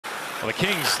Well, the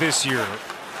Kings this year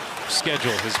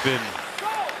schedule has been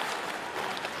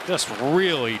just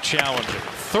really challenging.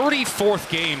 34th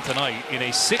game tonight in a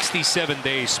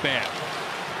 67-day span.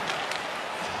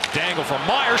 Dangle from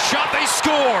Meier, shot, they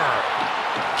score!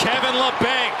 Kevin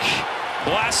Labanc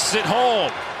blasts it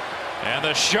home, and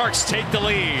the Sharks take the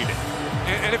lead.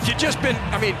 And if you just been,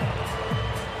 I mean,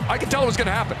 I can tell it was going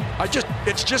to happen.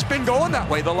 It's just been going that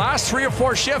way. The last 3 or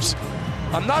 4 shifts,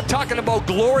 I'm not talking about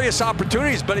glorious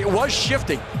opportunities, but it was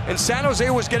shifting. And San Jose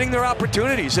was getting their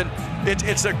opportunities. And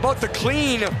it's about the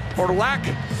clean or lack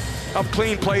of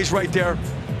clean plays right there.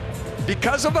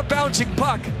 Because of a bouncing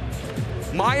puck,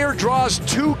 Meier draws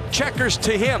 2 checkers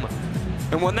to him.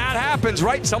 And when that happens,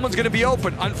 right, someone's going to be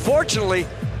open. Unfortunately,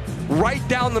 right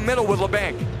down the middle with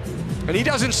Labanc. And he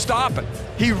doesn't stop it.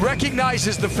 He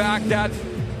recognizes the fact that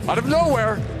out of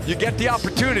nowhere, you get the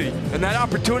opportunity. And that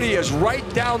opportunity is right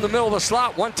down the middle of the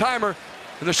slot, one-timer,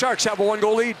 and the Sharks have a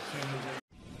 1-goal lead.